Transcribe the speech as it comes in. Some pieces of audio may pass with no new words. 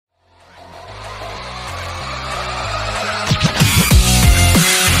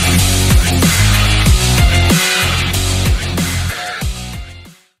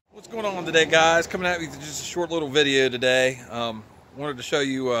today, guys. Coming out with just a short little video today. Wanted to show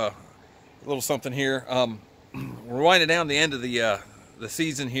you a little something here. We're winding down the end of the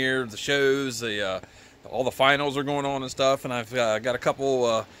season here. The shows, all the finals are going on and stuff, and I've got a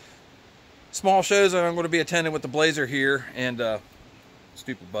couple small shows that I'm going to be attending with the Blazer here. And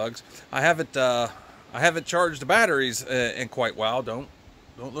stupid bugs. I haven't charged the batteries in quite a while. Don't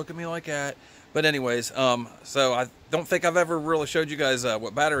look at me like that. But anyways, so I don't think I've ever really showed you guys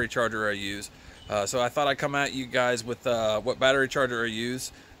what battery charger I use. So I thought I'd come at you guys with what battery charger I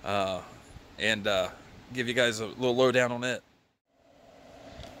use and give you guys a little lowdown on it.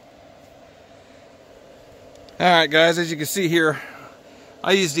 Alright guys, as you can see here,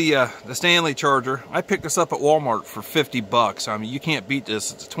 I use the Stanley charger. I picked this up at Walmart for 50 bucks. I mean, you can't beat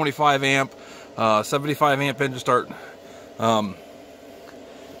this. It's a 25 amp, 75 amp engine start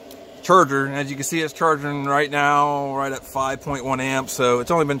charger, and as you can see, it's charging right now right at 5.1 amps, so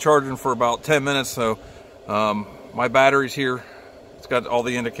it's only been charging for about 10 minutes. So my battery's here, it's got all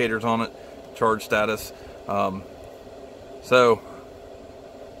the indicators on it, charge status. So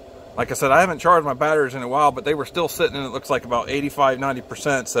like I said, I haven't charged my batteries in a while, but they were still sitting in, it looks like, about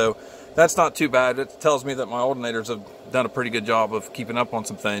 85-90%, so that's not too bad. It tells me that my alternators have done a pretty good job of keeping up on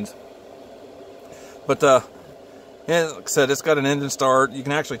some things. But yeah, like I said, it's got an engine start. You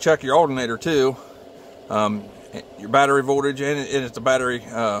can actually check your alternator too, your battery voltage, and it's the battery.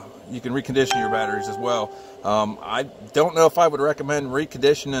 You can recondition your batteries as well. I don't know if I would recommend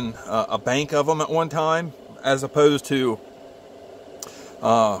reconditioning a bank of them at one time, as opposed to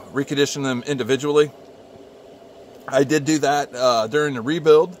reconditioning them individually. I did do that during the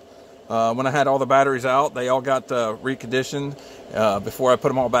rebuild. When I had all the batteries out, they all got reconditioned before I put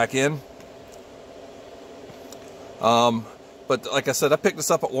them all back in. But like I said, I picked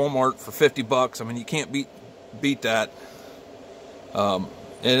this up at Walmart for 50 bucks. I mean, you can't beat that. And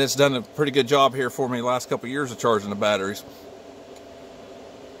it's done a pretty good job here for me the last couple of years of charging the batteries.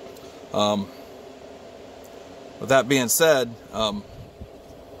 With that being said,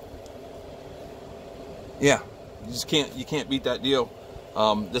 yeah, you can't beat that deal.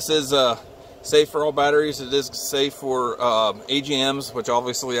 This is safe for all batteries. It is safe for AGMs, which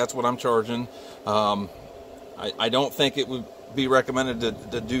obviously that's what I'm charging. I don't think it would be recommended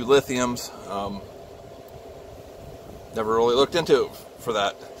to do lithiums. Never really looked into it for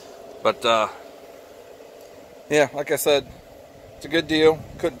that. But yeah, like I said, it's a good deal.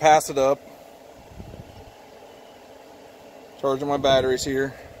 Couldn't pass it up. Charging my batteries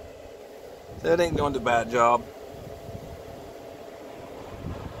here. That ain't doing a bad job.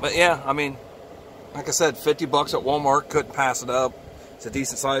 But yeah, I mean, like I said, 50 bucks at Walmart, couldn't pass it up. It's a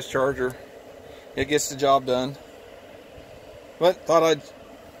decent sized charger. It gets the job done. But thought I'd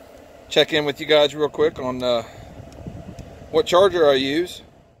check in with you guys real quick on what charger I use.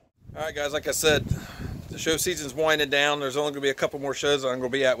 Alright guys, like I said, the show season's winding down. There's only going to be a couple more shows I'm going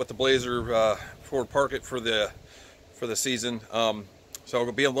to be at with the Blazer before park it for the season. So I'm going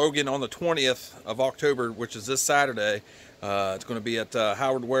to be in Logan on the 20th of October, which is this Saturday. It's going to be at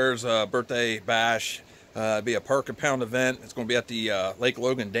Howard Ware's birthday bash. It'll be a park and pound event. It's going to be at the Lake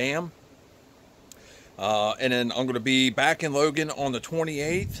Logan Dam. And then I'm going to be back in Logan on the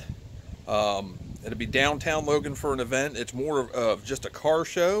 28th. It'll be downtown Logan for an event. It's more of just a car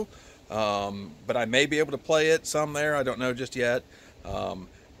show, but I may be able to play it some there. I don't know just yet.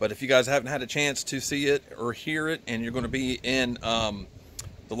 But if you guys haven't had a chance to see it or hear it, and you're going to be in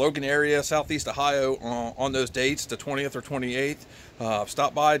the Logan area, Southeast Ohio, on those dates, the 20th or 28th,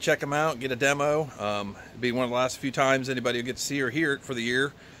 stop by, check them out, get a demo. It'll be one of the last few times anybody will get to see or hear it for the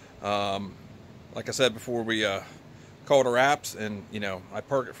year. Like I said before, we call it a wraps, and you know, I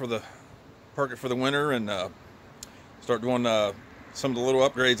park it for the winter and start doing some of the little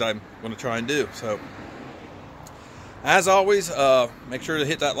upgrades I'm going to try and do. So as always, make sure to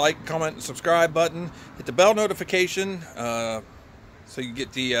hit that like, comment, and subscribe button. Hit the bell notification so you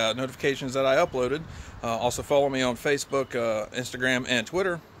get the notifications that I uploaded. Also follow me on Facebook, Instagram, and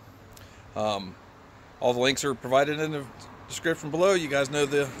Twitter. All the links are provided in the description below. You guys know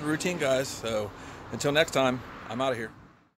the routine, guys. So until next time, I'm out of here.